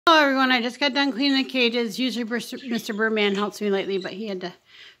Hello everyone, I just got done cleaning the cages. Usually Mr. Birdman helps me lately, but he had to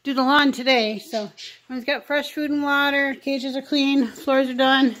do the lawn today. So everyone's got fresh food and water, cages are clean, floors are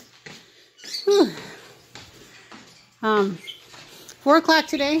done. Whew. 4 o'clock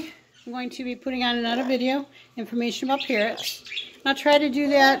today, I'm going to be putting on another video, information about parrots. I'll try to do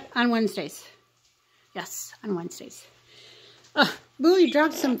that on Wednesdays. Yes, on Wednesdays. Boo, you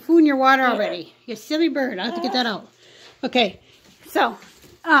dropped some food in your water already. You silly bird, I'll have to get that out. Okay, so,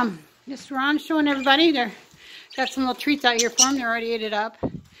 just Ron showing everybody. They're got some little treats out here for them. They already ate it up.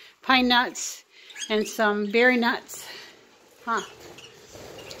 Pine nuts and some berry nuts.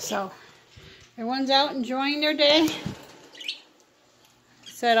 So, everyone's out enjoying their day.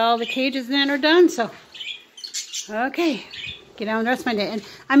 Said all the cages then are done, so, okay. Get on with the rest of my day. And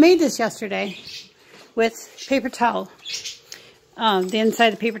I made this yesterday with paper towel. The inside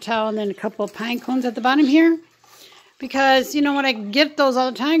of the paper towel and then a couple of pine cones at the bottom here. Because, you know what, I get those all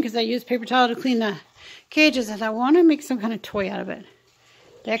the time because I use paper towel to clean the cages. And I want to make some kind of toy out of it.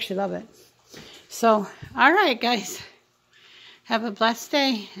 They actually love it. So, alright guys. Have a blessed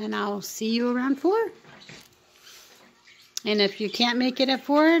day. And I'll see you around 4. And if you can't make it at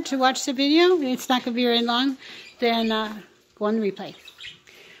 4 to watch the video, it's not going to be very long, then go on the replay.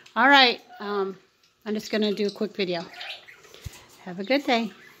 Alright, I'm just going to do a quick video. Have a good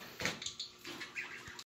day.